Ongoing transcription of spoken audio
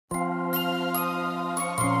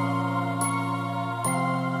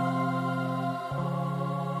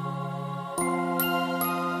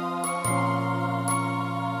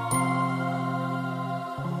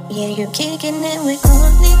Yeah, you're kicking it with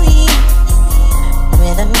Courtney Lee,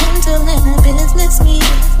 with a mental and a business meet,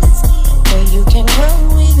 where you can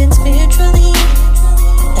grow even spiritually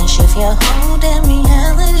and shift your whole damn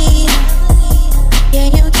reality.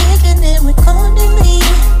 Yeah, you're kicking it with Courtney Lee.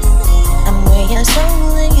 I'm where your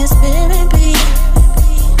soul and your spirit be,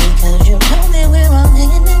 because you know that we're all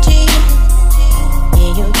energy.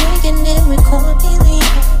 Yeah, you're kicking it with Courtney Lee.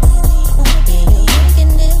 Yeah, you're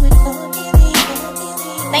kicking it with Courtney Lee.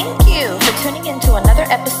 Thank you for tuning in to another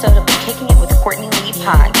episode of the Kicking It with Courtney Lee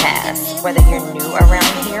podcast. Whether you're new around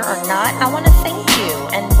here or not, I want to thank you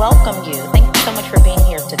and welcome you. Thank you so much for being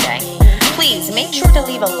here today. Please make sure to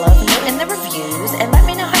leave a love note in the reviews and let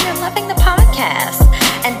me know how you're loving the podcast.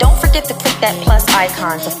 And don't forget to click that plus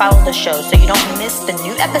icon to follow the show so you don't miss the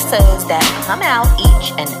new episodes that come out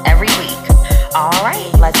each and every week. All right,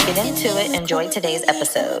 let's get into it. Enjoy today's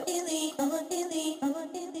episode.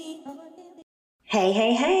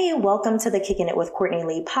 Hey, welcome to the Kicking It with Courtney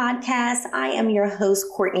Lee podcast. I am your host,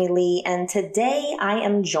 Courtney Lee, and today I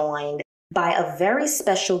am joined by a very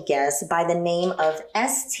special guest by the name of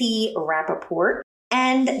St. Rappaport.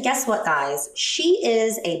 And guess what, guys? She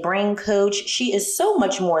is a brain coach. She is so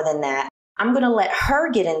much more than that. I'm going to let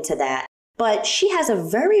her get into that. But she has a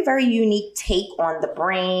very, very unique take on the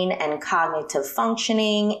brain and cognitive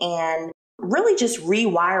functioning and really just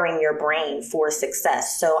rewiring your brain for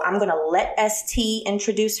success. So I'm going to let St.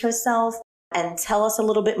 introduce herself and tell us a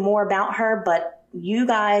little bit more about her. But you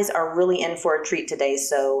guys are really in for a treat today.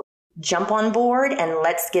 So jump on board and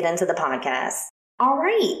let's get into the podcast. All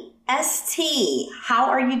right, St., how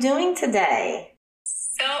are you doing today?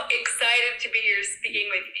 So excited to be here speaking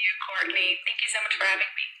with you, Courtney. Thank you so much for having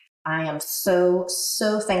me. I am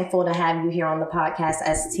so thankful to have you here on the podcast,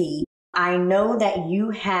 St. I know that you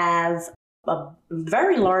have a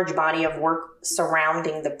very large body of work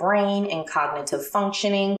surrounding the brain and cognitive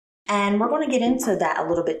functioning, and we're going to get into that a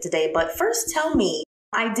little bit today. But first, tell me,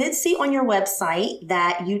 I did see on your website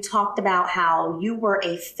that you talked about how you were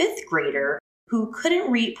a fifth grader who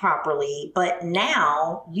couldn't read properly, but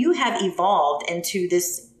now you have evolved into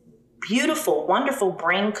this beautiful, wonderful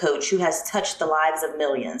brain coach who has touched the lives of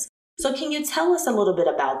millions. So can you tell us a little bit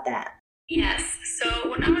about that? Yes. So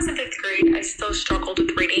when I was in fifth grade, I still struggled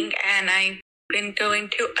with reading, and I've been going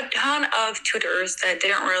to a ton of tutors that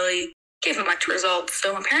didn't really give me much results.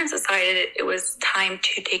 So my parents decided it was time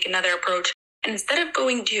to take another approach. And instead of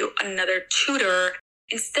going to another tutor,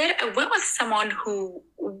 instead I went with someone who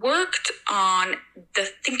worked on the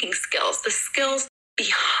thinking skills, the skills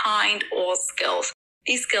behind all skills.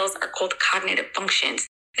 These skills are called cognitive functions.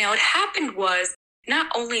 Now, what happened was not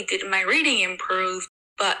only did my reading improve,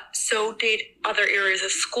 but so did other areas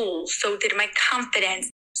of school. So did my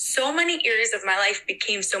confidence. So many areas of my life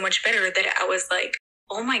became so much better that I was like,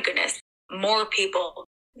 oh my goodness, more people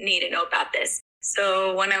need to know about this.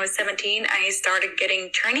 So when I was 17, I started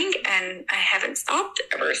getting training, and I haven't stopped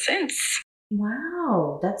ever since.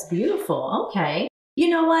 Wow, that's beautiful. Okay. You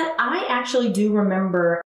know what? I actually do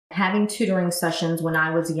remember having tutoring sessions when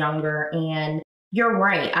I was younger, and you're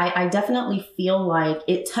right. I definitely feel like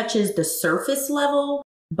it touches the surface level.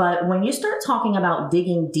 But when you start talking about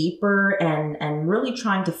digging deeper and really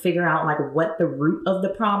trying to figure out like what the root of the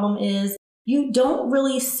problem is, you don't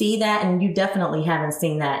really see that. And you definitely haven't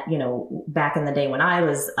seen that, back in the day when I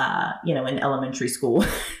was, in elementary school.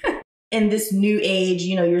 In this new age,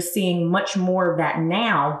 you're seeing much more of that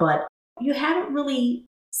now, but you haven't really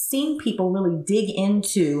seen people really dig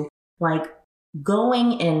into like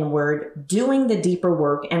going inward, doing the deeper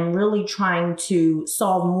work, and really trying to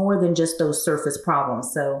solve more than just those surface problems.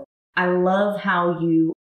 So I love how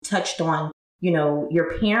you touched on,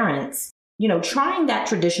 your parents, trying that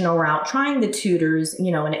traditional route, trying the tutors,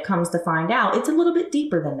 and it comes to find out it's a little bit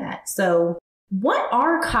deeper than that. So what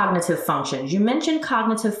are cognitive functions? You mentioned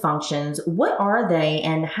cognitive functions. What are they,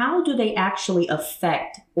 and how do they actually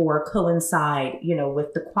affect or coincide,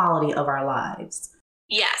 with the quality of our lives?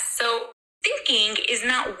 Yes. So thinking is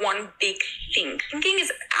not one big thing. Thinking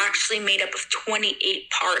is actually made up of 28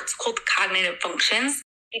 parts called cognitive functions.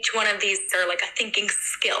 Each one of these are like a thinking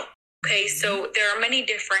skill. Okay, so there are many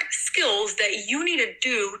different skills that you need to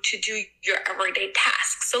do your everyday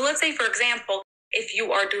tasks. So let's say, for example, if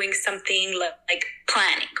you are doing something like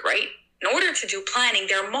planning, right? In order to do planning,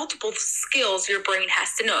 there are multiple skills your brain has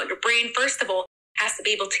to know. Your brain, first of all, has to be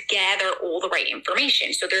able to gather all the right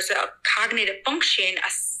information. So there's a cognitive function, a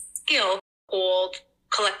skill called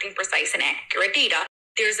collecting precise and accurate data.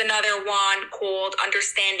 There's another one called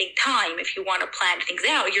understanding time. If you want to plan things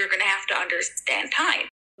out, you're going to have to understand time.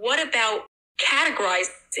 What about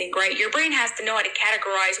categorizing, right? Your brain has to know how to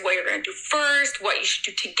categorize what you're going to do first, what you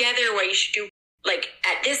should do together, what you should do like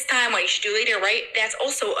at this time, what you should do later, right? That's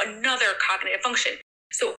also another cognitive function.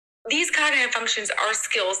 So these cognitive functions are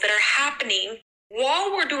skills that are happening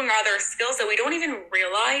while we're doing other skills that we don't even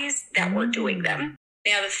realize that we're doing them.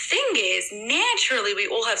 Now, the thing is, naturally, we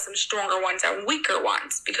all have some stronger ones and weaker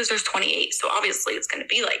ones because there's 28. So obviously it's going to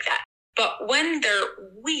be like that. But when they're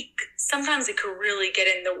weak, sometimes it could really get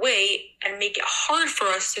in the way and make it hard for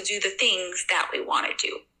us to do the things that we want to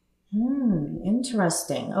do.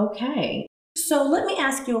 Interesting. Okay. So let me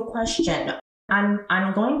ask you a question.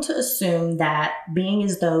 I'm going to assume that being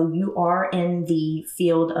as though you are in the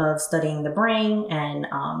field of studying the brain and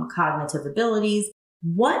cognitive abilities,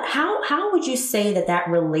 how would you say that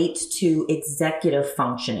relates to executive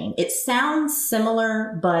functioning? It sounds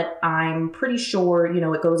similar, but I'm pretty sure,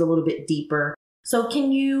 it goes a little bit deeper. So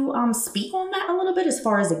can you speak on that a little bit as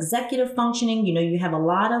far as executive functioning? You have a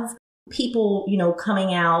lot of people,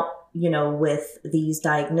 coming out, with these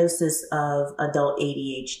diagnoses of adult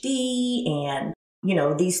ADHD and,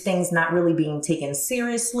 these things not really being taken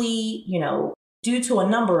seriously, due to a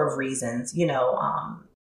number of reasons,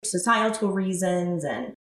 societal reasons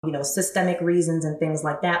and, systemic reasons and things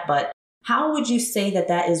like that. But how would you say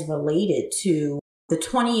that is related to the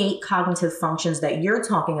 28 cognitive functions that you're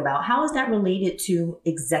talking about? How is that related to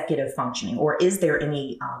executive functioning, or is there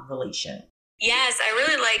any relation? Yes, I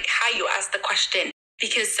really like how you asked the question,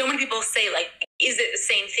 because so many people say, like, is it the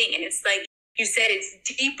same thing? And it's like you said, it's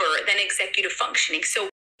deeper than executive functioning. So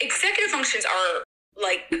executive functions are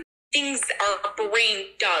like things our brain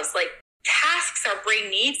does, like tasks our brain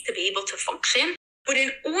needs to be able to function. But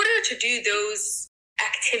in order to do those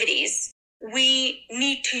activities, we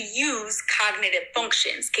need to use cognitive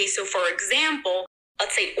functions. Okay, so for example,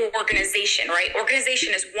 let's say organization, right?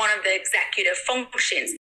 Organization is one of the executive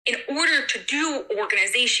functions. In order to do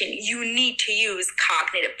organization, you need to use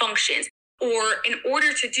cognitive functions. Or in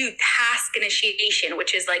order to do task initiation,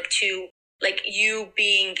 which is like you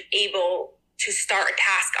being able to start a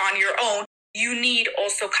task on your own, you need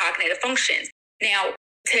also cognitive functions. Now,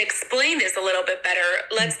 to explain this a little bit better,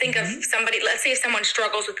 let's think of somebody, let's say if someone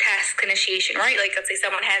struggles with task initiation, right? Like let's say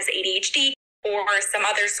someone has ADHD or some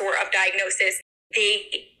other sort of diagnosis.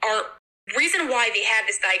 Reason why they have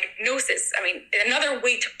this diagnosis, another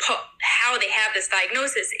way to put how they have this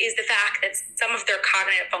diagnosis is the fact that some of their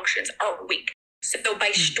cognitive functions are weak. So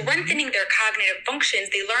by strengthening their cognitive functions,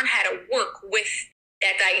 they learn how to work with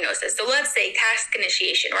that diagnosis. So let's say task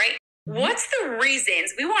initiation, right? What's the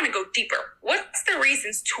reasons? We want to go deeper. What's the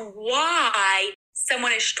reasons to why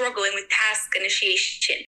someone is struggling with task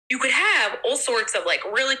initiation? You could have all sorts of like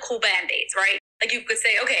really cool band-aids, right? Like you could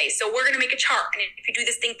say, okay, so we're going to make a chart. And if you do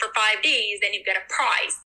this thing for 5 days, then you get a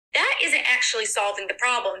prize. That isn't actually solving the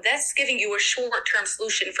problem. That's giving you a short-term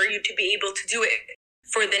solution for you to be able to do it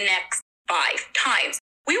for the next 5 times.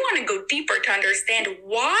 We want to go deeper to understand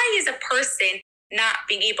why is a person not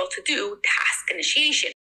being able to do task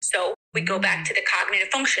initiation. So we go back to the cognitive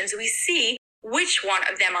functions. We see which one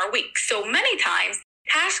of them are weak. So many times,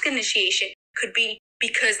 task initiation could be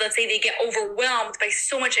because, let's say, they get overwhelmed by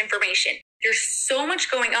so much information. There's so much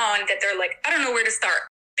going on that they're like, I don't know where to start.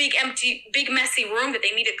 Big, empty, big, messy room that they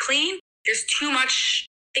need to clean. There's too much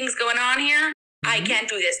things going on here. I can't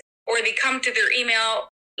do this. Or they come to their email,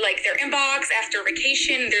 like their inbox after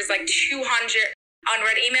vacation. There's like 200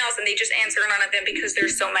 unread emails and they just answer none of them because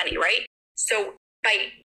there's so many, right? So by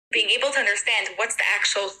being able to understand what's the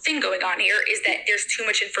actual thing going on here is that there's too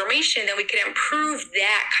much information, then we can improve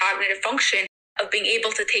that cognitive function of being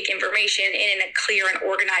able to take information in a clear and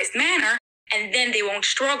organized manner. And then they won't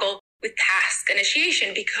struggle with task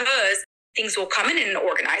initiation because things will come in an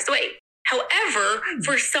organized way. However,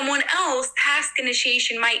 for someone else, task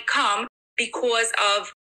initiation might come because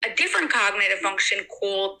of a different cognitive function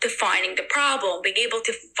called defining the problem, being able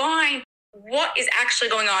to find what is actually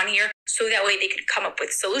going on here so that way they can come up with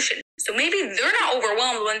a solution. So maybe they're not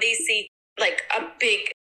overwhelmed when they see like a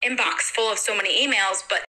big inbox full of so many emails,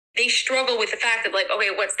 but they struggle with the fact of like, okay,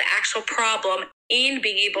 what's the actual problem in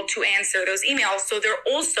being able to answer those emails? So they're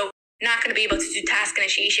also not going to be able to do task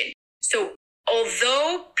initiation. So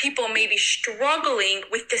although people may be struggling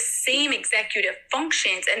with the same executive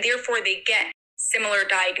functions and therefore they get similar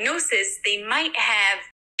diagnosis, they might have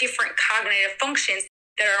different cognitive functions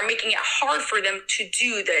that are making it hard for them to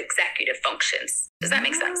do the executive functions. Does that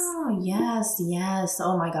make sense? Oh, yes.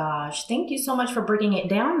 Oh my gosh. Thank you so much for breaking it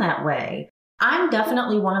down that way. I'm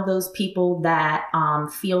definitely one of those people that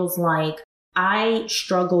feels like I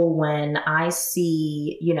struggle when I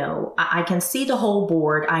see, I can see the whole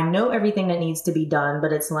board. I know everything that needs to be done,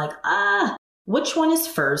 but it's like, which one is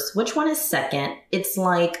first? Which one is second? It's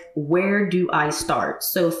like, where do I start?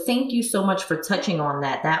 So thank you so much for touching on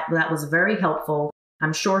that. That was very helpful,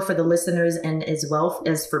 I'm sure, for the listeners and as well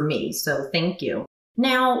as for me. So thank you.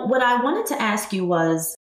 Now, what I wanted to ask you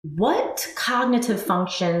was, what cognitive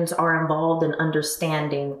functions are involved in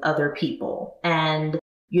understanding other people? And,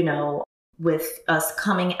 with us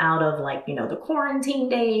coming out of the quarantine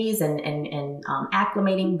days and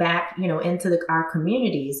acclimating back, into our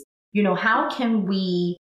communities, how can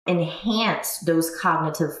we enhance those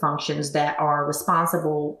cognitive functions that are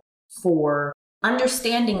responsible for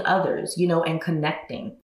understanding others, and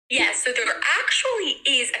connecting? Yeah, so there actually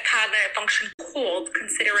is a cognitive function called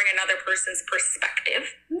considering another person's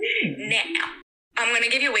perspective. Now, I'm going to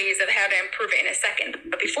give you ways of how to improve it in a second.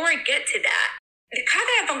 But before I get to that, the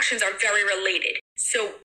cognitive functions are very related.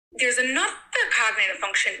 So there's another cognitive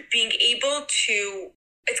function,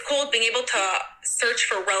 it's called being able to search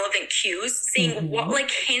for relevant cues, seeing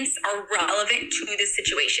what hints are relevant to the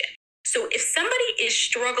situation. So if somebody is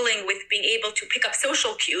struggling with being able to pick up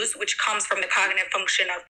social cues, which comes from the cognitive function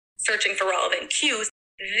of searching for relevant cues,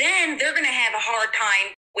 then they're going to have a hard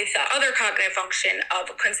time with the other cognitive function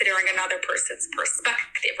of considering another person's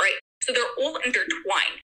perspective, right? So they're all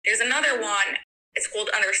intertwined. There's another one, it's called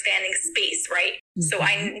understanding space, right? So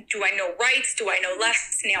do I know rights? Do I know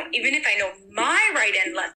lefts? Now, even if I know my right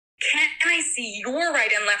and left, can I see your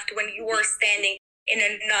right and left when you are standing in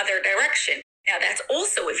another direction? Now, that's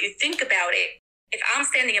also, if you think about it, if I'm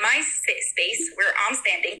standing in my space where I'm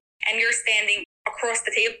standing and you're standing across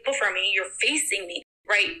the table from me, you're facing me,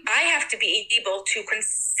 right? I have to be able to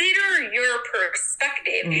consider your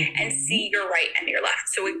perspective and see your right and your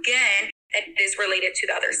left. So again, that is related to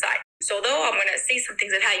the other side. So although I'm going to say some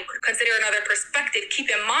things on how you could consider another perspective, keep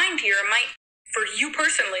in mind here, for you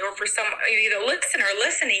personally or for either listener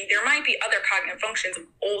listening, there might be other cognitive functions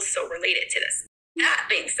also related to this. That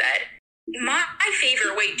being said, my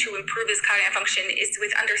favorite way to improve this cognitive function is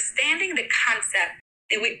with understanding the concept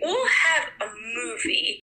that we all have a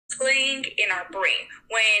movie playing in our brain.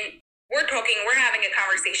 When we're having a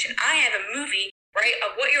conversation, I have a movie, right,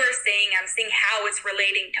 of what you're saying. I'm seeing how it's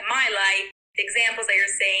relating to my life, the examples that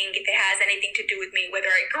you're saying, if it has anything to do with me,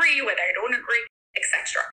 whether I agree, whether I don't agree,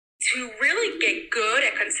 etc. To really get good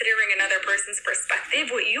at considering another person's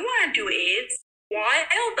perspective, what you want to do is, while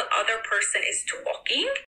the other person is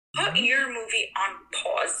talking, put your movie on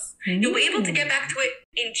pause. You'll be able to get back to it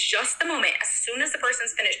in just a moment, as soon as the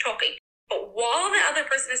person's finished talking. But while the other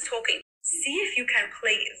person is talking, see if you can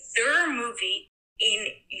play their movie in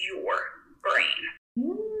your brain.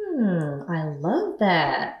 I love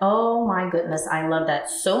that. Oh my goodness. I love that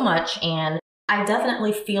so much. And I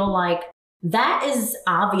definitely feel like that is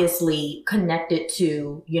obviously connected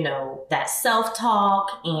to, that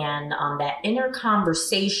self-talk and that inner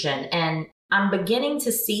conversation. And I'm beginning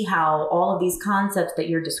to see how all of these concepts that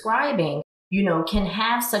you're describing, can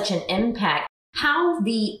have such an impact, how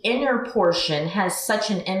the inner portion has such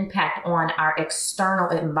an impact on our external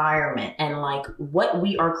environment and what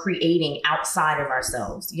we are creating outside of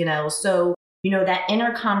ourselves, So, that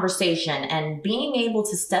inner conversation and being able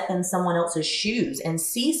to step in someone else's shoes and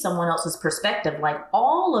see someone else's perspective,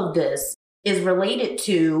 all of this is related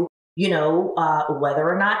to, whether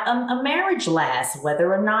or not a marriage lasts,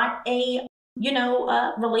 whether or not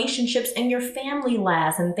relationships in your family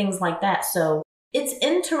last and things like that. So it's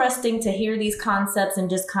interesting to hear these concepts and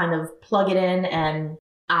just kind of plug it in. And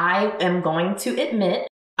I am going to admit,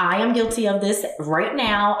 I am guilty of this right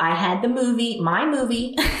now. I had my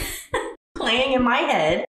movie playing in my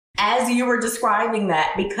head as you were describing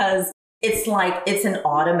that, because it's an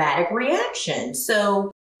automatic reaction.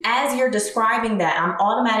 So as you're describing that, I'm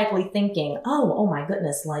automatically thinking, oh my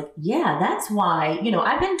goodness, yeah, that's why,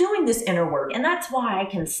 I've been doing this inner work, and that's why I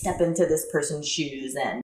can step into this person's shoes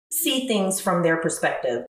and see things from their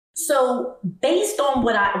perspective. So based on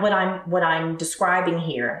what I'm describing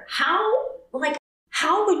here, how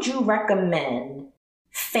would you recommend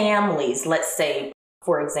families, let's say,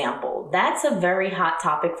 for example, that's a very hot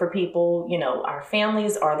topic for people, our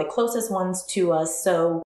families are the closest ones to us.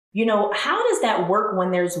 So how does that work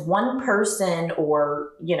when there's one person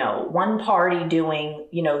or, one party doing,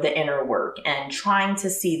 the inner work and trying to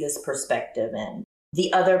see this perspective, and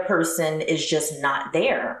the other person is just not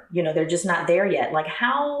there, they're just not there yet?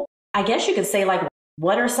 How, I guess you could say,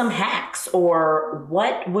 what are some hacks, or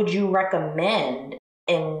what would you recommend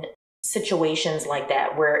in situations like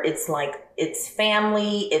that, where it's it's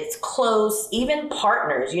family, it's close, even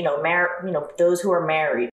partners, those who are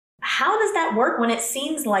married? How does that work when it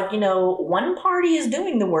seems like, one party is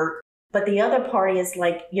doing the work, but the other party is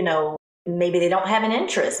maybe they don't have an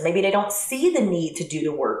interest. Maybe they don't see the need to do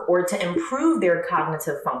the work or to improve their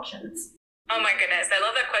cognitive functions? Oh my goodness, I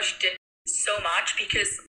love that question so much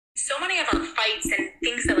because so many of our fights and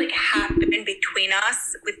things that like happen between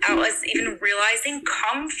us without us even realizing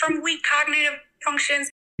come from weak cognitive functions.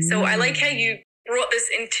 So I like how you brought this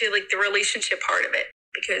into like the relationship part of it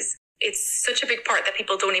because it's such a big part that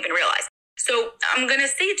people don't even realize. So I'm going to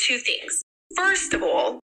say two things. First of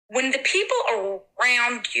all, when the people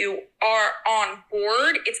around you are on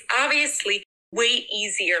board, it's obviously way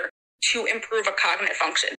easier to improve a cognitive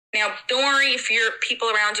function. Now, don't worry if your people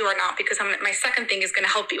around you are not, because my second thing is going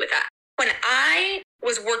to help you with that. When I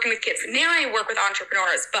was working with kids, now I work with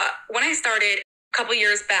entrepreneurs, but when I started a couple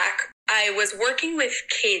years back, I was working with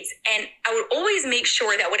kids and I would always make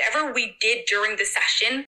sure that whatever we did during the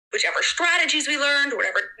session, whichever strategies we learned,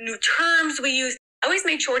 whatever new terms we used, I always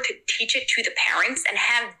made sure to teach it to the parents and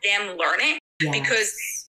have them learn it. Yes.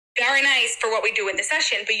 Because very nice for what we do in the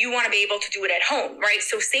session, but you want to be able to do it at home, right?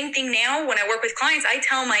 So same thing now when I work with clients, I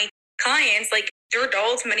tell my clients, like they're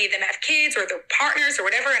adults, many of them have kids or their partners or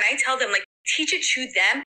whatever. And I tell them like, teach it to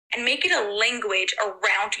them and make it a language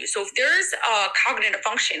around you. So if there's a cognitive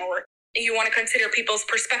function or you want to consider people's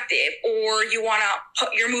perspective or you want to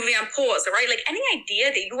put your movie on pause, right? Like any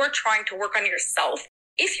idea that you are trying to work on yourself,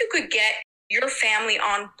 if you could get your family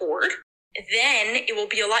on board, then it will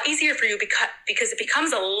be a lot easier for you because it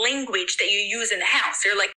becomes a language that you use in the house.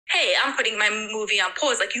 You're like, hey, I'm putting my movie on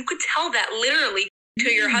pause. Like you could tell that literally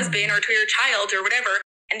to your husband or to your child or whatever,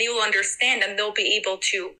 and they will understand and they'll be able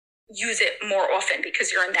to use it more often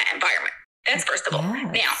because you're in that environment. That's first of all.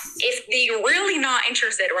 Yes. Now, if they're really not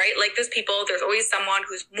interested, right? Like there's always someone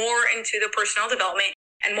who's more into the personal development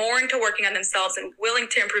and more into working on themselves and willing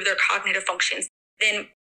to improve their cognitive functions, then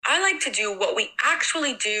I like to do what we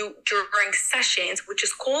actually do during sessions, which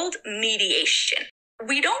is called mediation.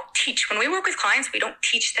 We don't teach, when we work with clients, we don't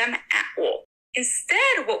teach them at all.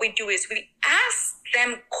 Instead, what we do is we ask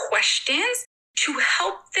them questions to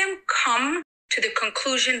help them come to the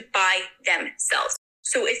conclusion by themselves.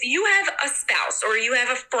 So if you have a spouse or you have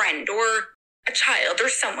a friend or a child or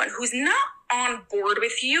someone who's not on board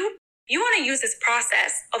with you, you want to use this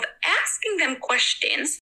process of asking them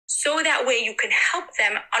questions so that way you can help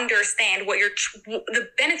them understand what the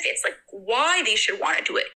benefits, like why they should want to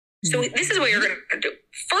do it. So this is what you're going to do.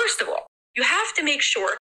 First of all, you have to make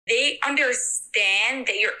sure they understand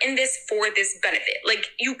that you're in this for this benefit. Like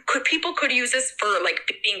people could use this for like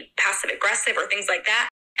being passive aggressive or things like that.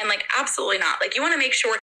 And like, absolutely not. Like you want to make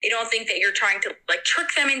sure they don't think that you're trying to like trick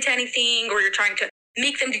them into anything or you're trying to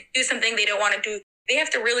make them do something they don't want to do. They have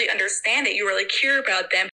to really understand that you really care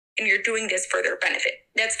about them and you're doing this for their benefit.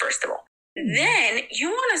 That's first of all. Then you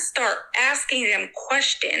want to start asking them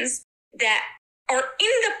questions that are in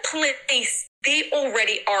the place they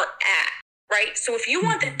already are at, right? So if you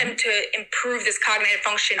want them to improve this cognitive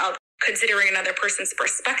function of considering another person's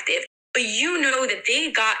perspective, but you know that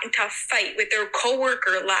they got into a fight with their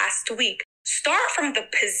coworker last week, start from the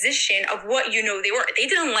position of what you know they were. They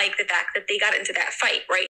didn't like the fact that they got into that fight,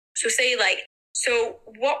 right? So say like, so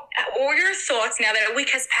what were your thoughts now that a week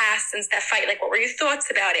has passed since that fight? Like, what were your thoughts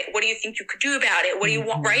about it? What do you think you could do about it? What do you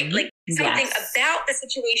want, right? Like something about the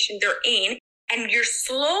situation they're in. And you're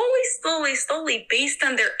slowly, based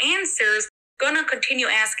on their answers, gonna continue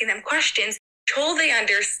asking them questions till they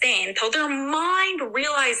understand, till their mind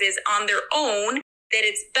realizes on their own that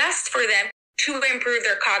it's best for them to improve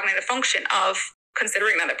their cognitive function of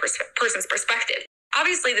considering another person's perspective.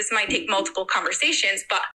 Obviously, this might take multiple conversations,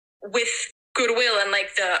 but with goodwill and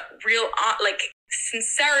like the real like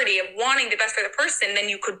sincerity of wanting the best for the person, then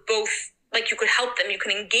you could help them, you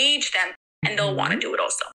can engage them, and they'll want to do it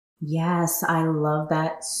also. Yes, I love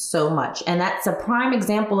that so much. And that's a prime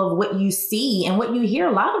example of what you see and what you hear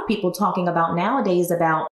a lot of people talking about nowadays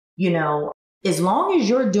about, as long as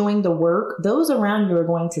you're doing the work, those around you are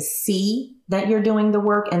going to see that you're doing the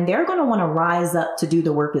work and they're going to want to rise up to do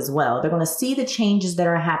the work as well. They're going to see the changes that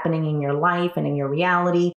are happening in your life and in your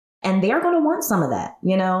reality, and they're going to want some of that,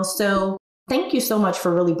 So thank you so much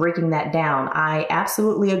for really breaking that down. I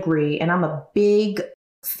absolutely agree. And I'm a big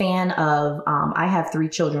fan of, I have 3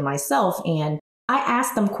 children myself, and I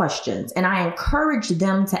ask them questions and I encourage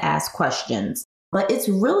them to ask questions, but it's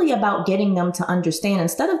really about getting them to understand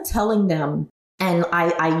instead of telling them. And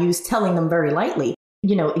I use telling them very lightly.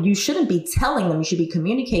 You shouldn't be telling them, you should be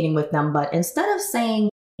communicating with them. But instead of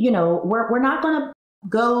saying, we're not going to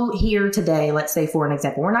go here today, let's say, for an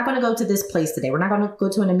example, we're not going to go to this place today. We're not going to go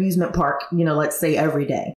to an amusement park, let's say every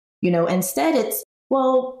day. Instead it's,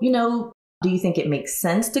 well, do you think it makes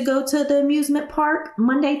sense to go to the amusement park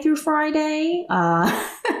Monday through Friday?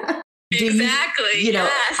 Exactly.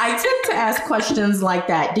 Yes. I tend to ask questions like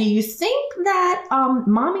that. Do you think that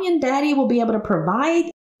mommy and daddy will be able to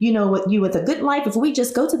provide, with you with a good life if we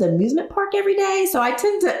just go to the amusement park every day? So I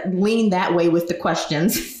tend to lean that way with the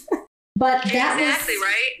questions. But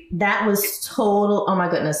that was total. Oh my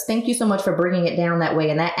goodness. Thank you so much for bringing it down that way.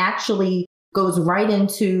 And that actually goes right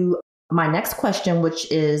into my next question,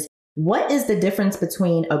 which is, what is the difference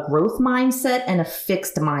between a growth mindset and a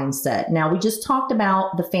fixed mindset? Now, we just talked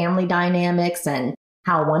about the family dynamics and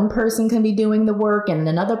how one person can be doing the work and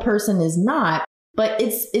another person is not. But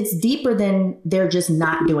it's deeper than they're just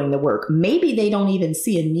not doing the work. Maybe they don't even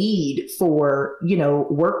see a need for,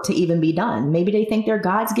 work to even be done. Maybe they think they're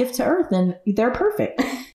God's gift to earth and they're perfect.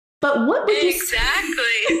 But what would you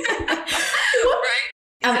Exactly. Right.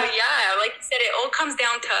 So yeah, like you said, it all comes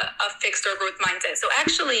down to a fixed or growth mindset. So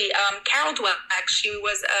actually, Carol Dweck, she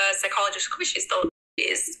was a psychologist. She still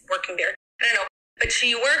is working there. I don't know. But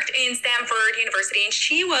she worked in Stanford University and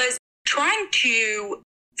she was trying to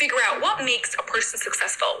figure out what makes a person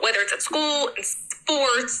successful, whether it's at school, in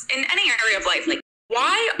sports, in any area of life. Like,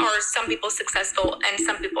 why are some people successful and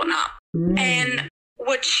some people not? And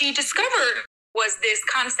what she discovered was this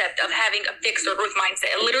concept of having a fixed or growth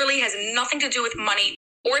mindset. It literally has nothing to do with money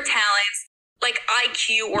or talents, like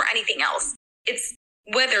IQ or anything else. It's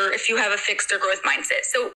whether if you have a fixed or growth mindset.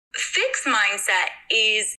 So fixed mindset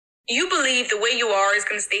is you believe the way you are is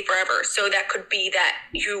going to stay forever. So that could be that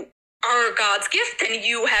you are God's gift and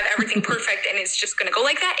you have everything perfect and it's just going to go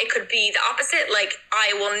like that. It could be the opposite. Like,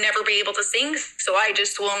 I will never be able to sing, so I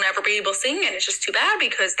just will never be able to sing, and it's just too bad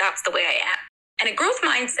because that's the way I am. And a growth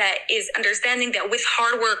mindset is understanding that with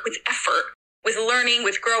hard work, with effort, with learning,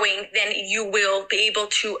 with growing, then you will be able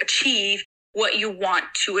to achieve what you want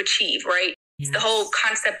to achieve, right? Yes. It's the whole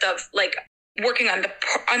concept of like working on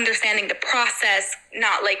understanding the process,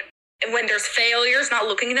 not like when there's failures, not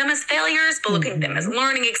looking at them as failures, but looking at them as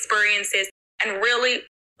learning experiences and really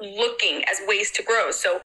looking as ways to grow.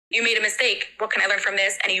 So you made a mistake. What can I learn from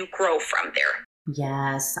this? And you grow from there.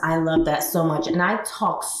 Yes, I love that so much. And I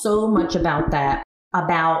talk so much about that,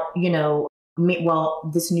 about,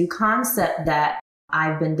 this new concept that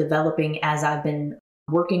I've been developing as I've been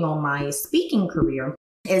working on my speaking career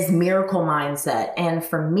is miracle mindset. And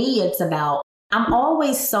for me, it's about, I'm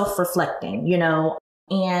always self-reflecting,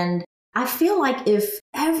 and I feel like if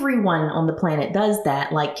everyone on the planet does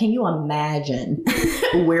that, like, can you imagine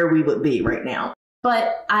where we would be right now?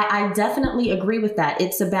 But I definitely agree with that.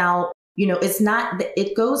 It's about, it's not,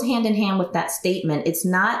 it goes hand in hand with that statement. It's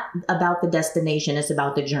not about the destination. It's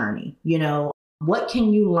about the journey. What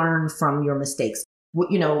can you learn from your mistakes?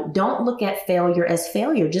 Don't look at failure as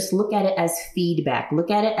failure. Just look at it as feedback.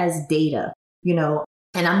 Look at it as data,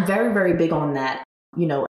 and I'm very, very big on that,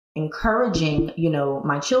 encouraging,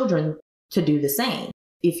 my children to do the same.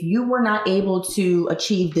 If you were not able to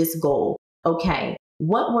achieve this goal, okay,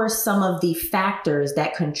 what were some of the factors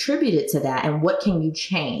that contributed to that and what can you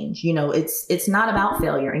change? It's not about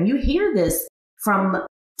failure. And you hear this from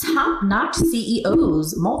top-notch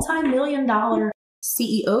CEOs, multi-million-dollar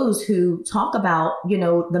CEOs who talk about,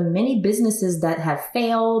 the many businesses that have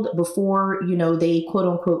failed before, they quote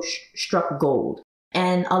unquote struck gold.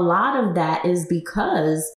 And a lot of that is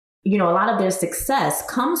because, a lot of their success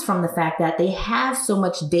comes from the fact that they have so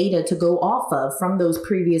much data to go off of from those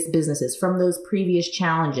previous businesses, from those previous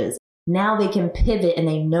challenges. Now they can pivot and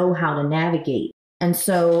they know how to navigate. And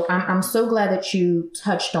so I'm so glad that you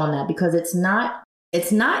touched on that, because it's not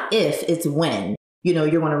if, it's when, you're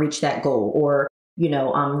going to reach that goal or,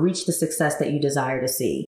 reach the success that you desire to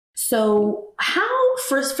see. So how,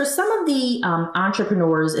 for some of the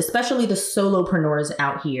entrepreneurs, especially the solopreneurs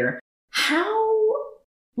out here,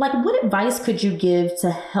 what advice could you give to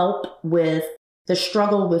help with the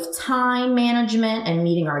struggle with time management and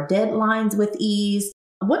meeting our deadlines with ease?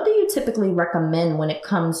 What do you typically recommend when it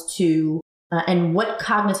comes to, and what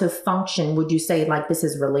cognitive function would you say this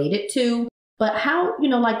is related to? But how,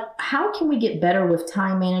 how can we get better with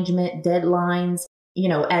time management, deadlines,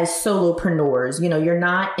 as solopreneurs? You're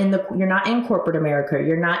not in corporate America.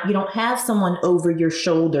 You don't have someone over your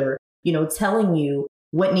shoulder, telling you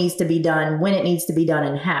what needs to be done, when it needs to be done,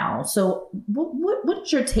 and how. So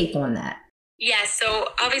what's your take on that? Yeah, so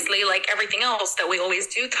obviously, like everything else that we always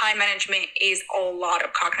do, time management is a lot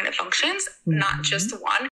of cognitive functions, not just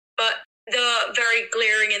one. But the very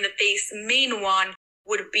glaring in the face main one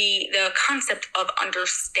would be the concept of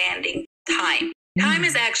understanding time. Time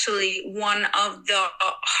is actually one of the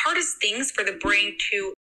hardest things for the brain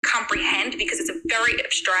to comprehend because it's a very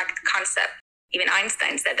abstract concept. Even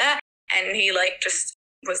Einstein said that, and he just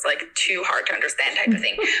was too hard to understand type of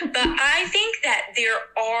thing. But I think that there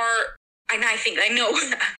are, and I know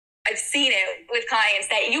I've seen it with clients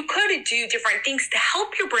that you could do different things to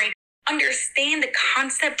help your brain understand the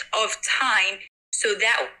concept of time, so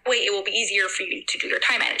that way it will be easier for you to do your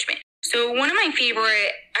time management. So one of my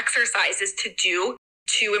favorite exercises to do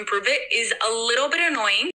to improve it is a little bit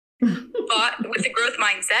annoying, but with the growth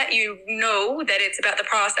mindset, you know that it's about the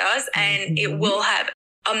process and it will have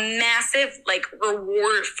a massive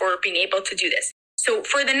reward for being able to do this. So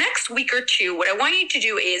for the next week or two, what I want you to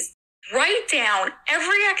do is write down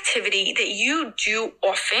every activity that you do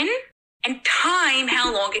often and time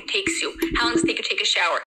how long it takes you. How long does it take you to take a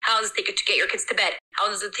shower? How long does it take you to get your kids to bed? How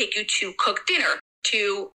long does it take you to cook dinner,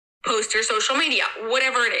 to post your social media,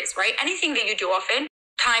 whatever it is, right? Anything that you do often,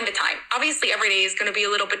 time to time. Obviously, every day is going to be a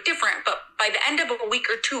little bit different, but by the end of a week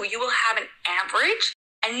or two, you will have an average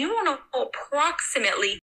and you will know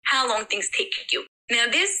approximately how long things take you. Now,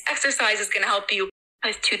 this exercise is going to help you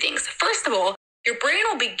with two things. First of all, your brain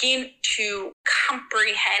will begin to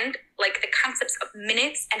comprehend the concepts of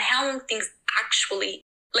minutes and how long things actually,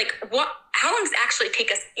 how long actually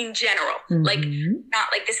take us in general. Not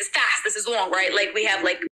this is fast, this is long, right? We have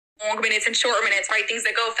long minutes and short minutes, right? Things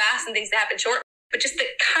that go fast and things that happen short. But just the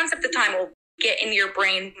concept of time will get in your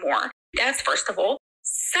brain more. That's first of all.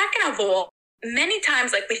 Second of all, many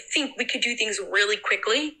times we think we could do things really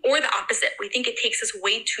quickly, or the opposite. We think it takes us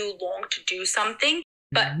way too long to do something,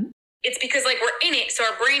 but it's because we're in it, so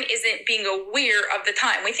our brain isn't being aware of the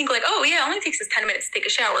time. We think oh yeah, it only takes us 10 minutes to take a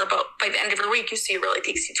shower, but by the end of a week, you see it really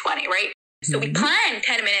takes you 20, right? So we plan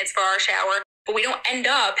 10 minutes for our shower, but we don't end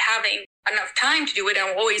up having enough time to do it, and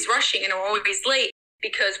we're always rushing and we're always late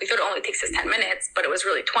because we thought it only takes us 10 minutes, but it was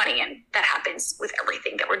really 20, and that happens with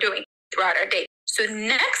everything that we're doing throughout our day. So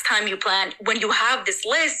next time you plan, when you have this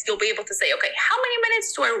list, you'll be able to say, okay, how many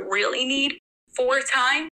minutes do I really need for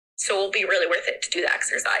time? So it'll be really worth it to do the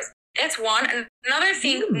exercise. That's one. And another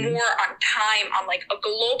thing more on time, on a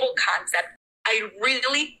global concept, I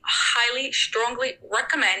really highly, strongly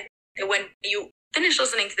recommend that when you finish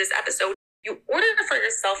listening to this episode, you order for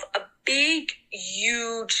yourself a big,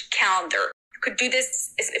 huge calendar. You could do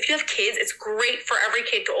this if you have kids. It's great for every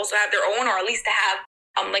kid to also have their own, or at least to have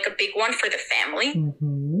a big one for the family.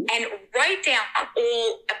 And write down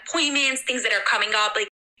all appointments, things that are coming up,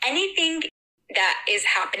 anything that is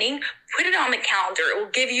happening, put it on the calendar. It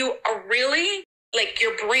will give you a really,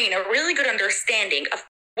 your brain, a really good understanding of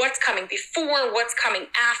what's coming before, what's coming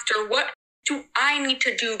after, what do I need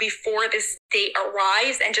to do before this day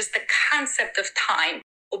arrives, and just the concept of time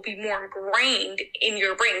will be more ingrained in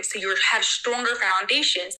your brain, so you have stronger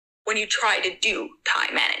foundations when you try to do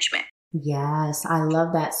time management. Yes, I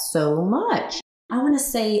love that so much. I want to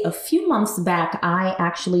say a few months back,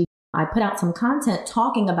 I put out some content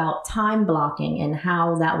talking about time blocking and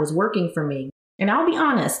how that was working for me. And I'll be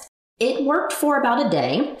honest, it worked for about a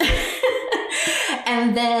day.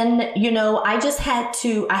 And then, I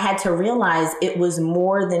had to realize it was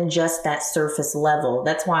more than just that surface level.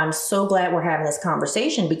 That's why I'm so glad we're having this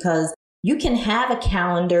conversation, because you can have a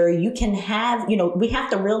calendar, you can have, we have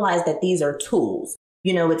to realize that these are tools.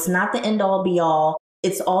 It's not the end all be all.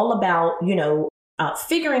 It's all about,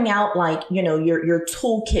 figuring out your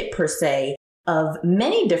toolkit per se of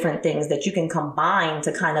many different things that you can combine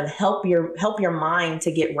to kind of help your mind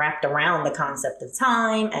to get wrapped around the concept of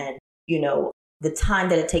time and, the time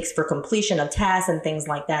that it takes for completion of tasks and things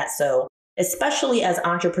like that. So especially as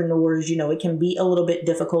entrepreneurs, it can be a little bit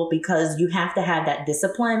difficult because you have to have that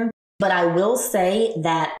discipline. But I will say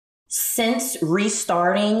that since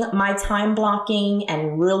restarting my time blocking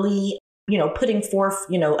and really, putting forth,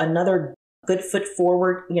 another good foot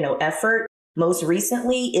forward, effort, most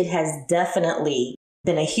recently, it has definitely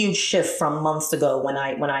been a huge shift from months ago when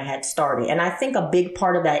I had started. And I think a big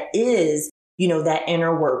part of that is, that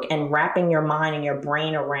inner work and wrapping your mind and your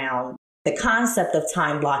brain around the concept of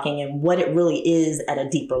time blocking and what it really is at a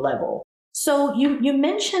deeper level. So you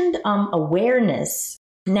mentioned awareness.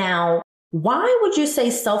 Now, why would you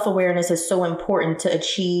say self-awareness is so important to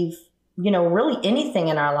achieve, really anything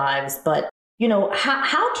in our lives? But,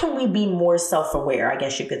 how can we be more self-aware, I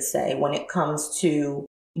guess you could say, when it comes to,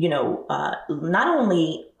 not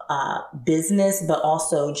only business, but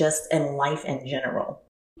also just in life in general?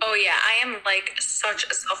 Oh yeah, I am such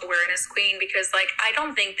a self-awareness queen, because I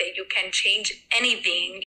don't think that you can change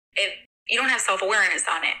anything if you don't have self-awareness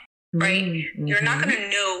on it, right? Mm-hmm. You're not going to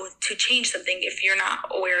know to change something if you're not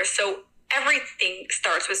aware. So everything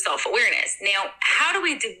starts with self-awareness. Now, how do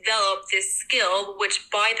we develop this skill, which,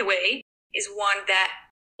 by the way, is one that,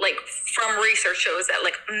 from research shows that,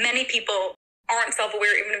 many people aren't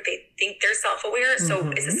self-aware even if they think they're self-aware. So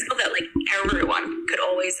it's a skill that, everyone could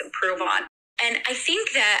always improve on. And I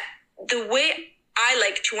think that the way I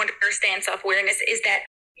like to understand self-awareness is that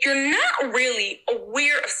you're not really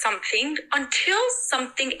aware of something until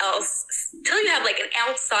you have like an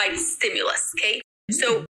outside stimulus, okay?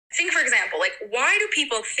 So think, for example, like, why do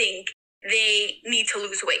people think they need to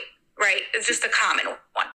lose weight, right? It's just a common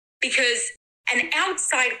one. Because an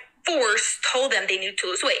outside force told them they need to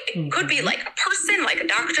lose weight. It could be like a person, like a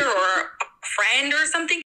doctor or a friend or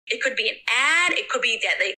something. It could be an ad. It could be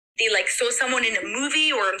that they like saw someone in a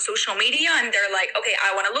movie or on social media and they're like, okay,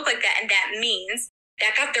 I want to look like that. And that means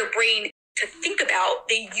that got their brain to think about,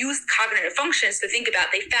 they used cognitive functions to think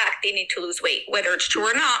about the fact they need to lose weight. Whether it's true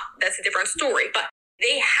or not, that's a different story. But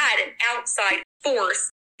they had an outside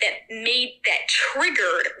force that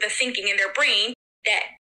triggered the thinking in their brain that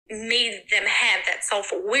made them have that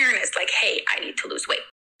self-awareness, like, hey, I need to lose weight.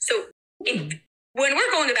 So when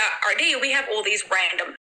we're going about our day, we have all these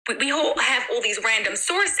random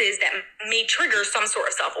sources that may trigger some sort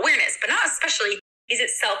of self-awareness, but not especially is it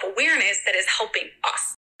self-awareness that is helping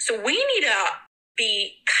us. So we need to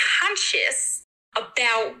be conscious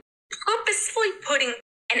about purposefully putting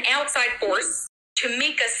an outside force to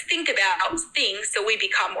make us think about things so we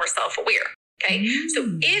become more self-aware. Okay.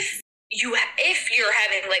 So if you're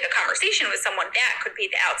having like a conversation with someone, that could be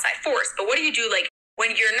the outside force. But what do you do like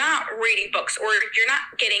when you're not reading books or you're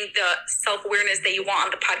not getting the self-awareness that you want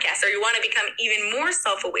on the podcast, or you want to become even more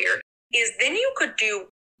self-aware, is then you could you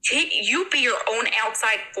be your own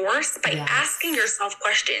outside force by asking yourself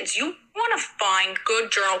questions. You want to find good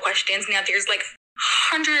journal questions. Now there's like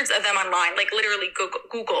hundreds of them online, like literally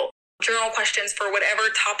Google journal questions for whatever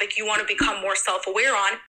topic you want to become more self-aware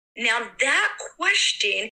on. Now that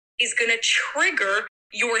question is going to trigger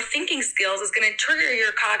your thinking skills, is going to trigger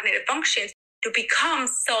your cognitive functions to become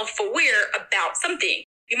self-aware about something.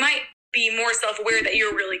 You might be more self-aware that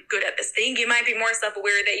you're really good at this thing. You might be more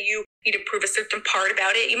self-aware that you need to prove a certain part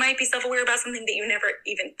about it. You might be self-aware about something that you never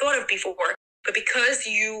even thought of before. But because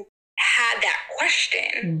you had that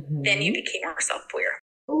question, then you became more self-aware.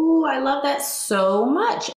 Oh, I love that so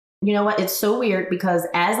much. You know what? It's so weird because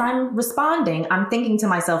as I'm responding, I'm thinking to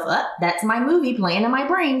myself, that's my movie playing in my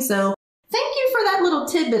brain. So thank you for that little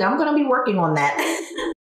tidbit. I'm going to be working on that.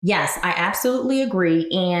 Yes, I absolutely agree.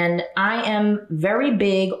 And I am very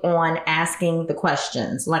big on asking the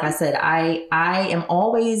questions. Like I said, I am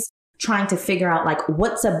always trying to figure out like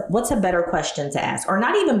what's a better question to ask, or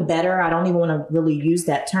not even better. I don't even want to really use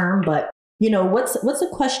that term, but you know, what's a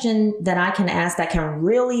question that I can ask that can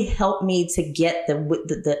really help me to get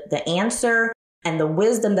the answer and the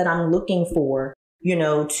wisdom that I'm looking for, you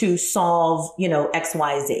know, to solve, you know,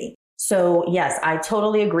 XYZ. So yes, I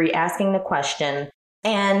totally agree. Asking the question.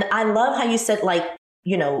 And I love how you said, like,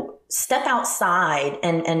 you know, step outside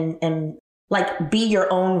and like be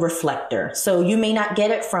your own reflector. So you may not get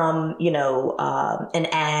it from, you know, an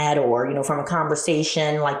ad or, you know, from a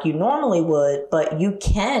conversation like you normally would, but you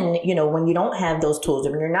can, you know, when you don't have those tools,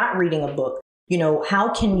 when you're not reading a book, you know, how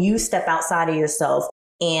can you step outside of yourself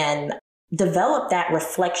and develop that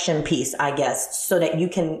reflection piece, I guess, so that you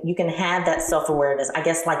can have that self-awareness, I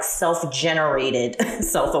guess, like self-generated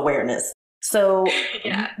self-awareness. So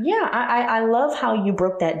I love how you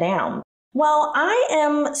broke that down. Well, I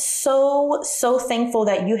am so thankful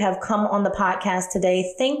that you have come on the podcast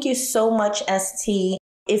today. Thank you so much, ST.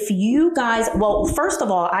 If you guys, well, first of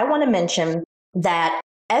all, I want to mention that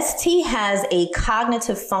ST has a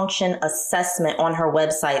cognitive function assessment on her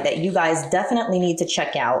website that you guys definitely need to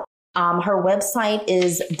check out. Her website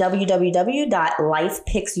is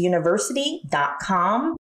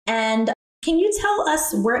www.lifepicksuniversity.com. And can you tell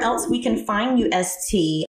us where else we can find you,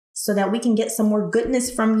 ST, so that we can get some more goodness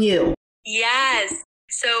from you? Yes.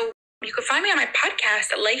 So you can find me on my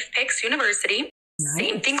podcast at Life Picks University. Nice.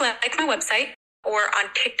 Same thing like my website, or on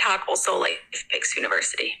TikTok, also Life Picks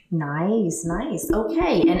University. Nice.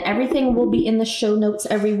 Okay. And everything will be in the show notes,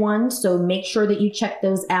 everyone. So make sure that you check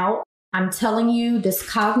those out. I'm telling you, this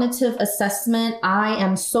cognitive assessment, I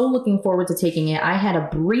am so looking forward to taking it. I had a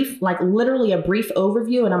brief, like literally a brief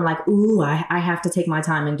overview, and I'm like, ooh, I have to take my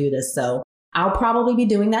time and do this. So I'll probably be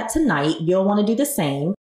doing that tonight. You'll want to do the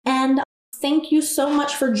same. And thank you so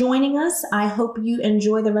much for joining us. I hope you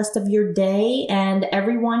enjoy the rest of your day. And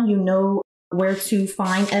everyone, you know where to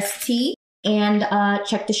find ST. And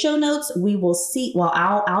check the show notes. We will see. Well,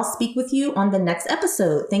 I'll speak with you on the next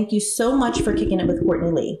episode. Thank you so much for kicking it with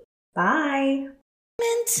Courtney Lee. Bye.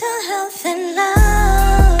 Mental health and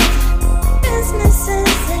love,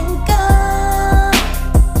 businesses and God,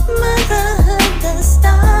 motherhood, the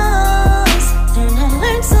stars. Learn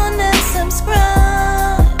alerts on and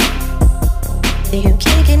subscribe. You're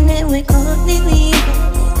kicking it with Courtney Lee.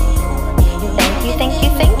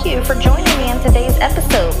 Thank you for joining me on today's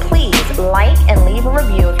episode. Please like and leave a a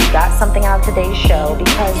review if you got something out of today's show,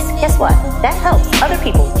 because guess what? That helps other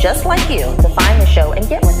people just like you to find the show and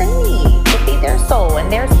get what they need to feed their soul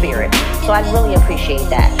and their spirit. So I'd really appreciate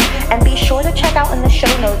that. And be sure to check out in the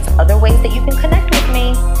show notes other ways that you can connect with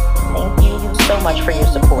me. Thank you so much for your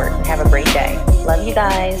support and have a great day. Love you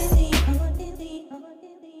guys.